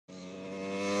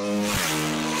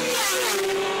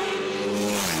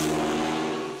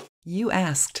You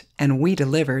asked, and we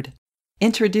delivered.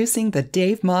 Introducing the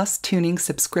Dave Moss Tuning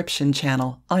Subscription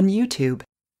Channel on YouTube.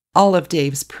 All of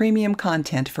Dave's premium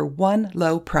content for one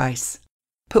low price.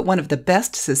 Put one of the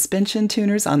best suspension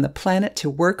tuners on the planet to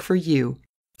work for you.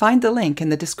 Find the link in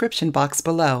the description box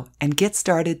below and get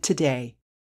started today.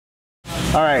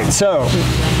 All right, so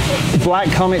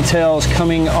black comet tails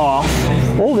coming off.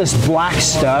 All this black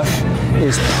stuff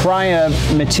is prior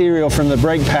material from the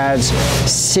brake pads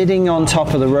sitting on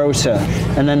top of the rotor,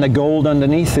 and then the gold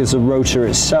underneath is the rotor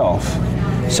itself.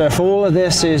 So if all of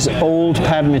this is old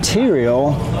pad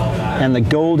material and the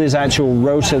gold is actual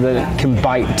rotor that it can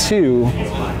bite to,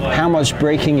 how much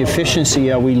braking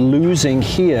efficiency are we losing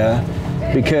here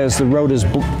because the rotor's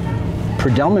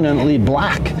predominantly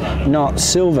black, not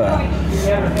silver?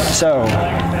 So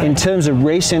in terms of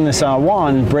racing this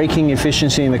R1, braking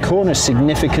efficiency in the corner is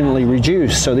significantly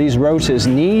reduced. So these rotors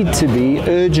need to be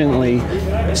urgently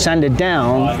sanded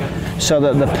down so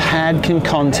that the pad can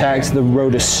contact the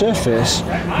rotor surface,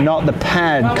 not the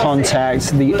pad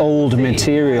contact the old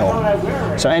material.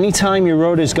 So anytime your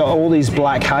rotor's got all these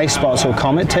black high spots or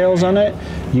comet tails on it,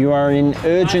 you are in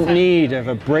urgent need of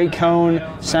a brake cone,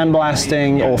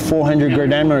 sandblasting, or 400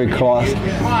 grit emery cloth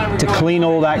to clean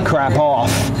all that crap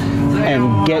off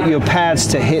and get your pads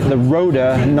to hit the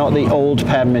rotor, not the old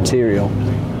pad material.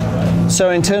 So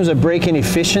in terms of braking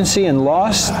efficiency and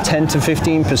loss, 10 to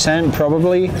 15%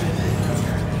 probably,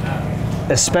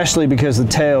 especially because the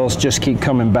tails just keep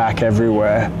coming back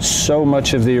everywhere. So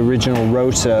much of the original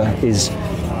rotor is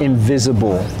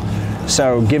invisible.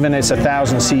 So given it's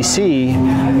 1000 cc,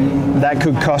 that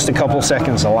could cost a couple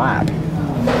seconds a lap.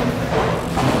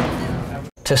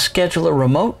 To schedule a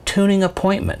remote tuning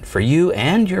appointment for you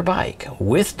and your bike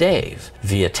with Dave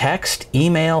via text,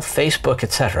 email, Facebook,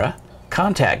 etc.,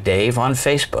 contact Dave on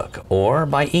Facebook or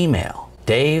by email,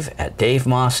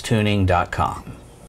 dave@davemosstuning.com.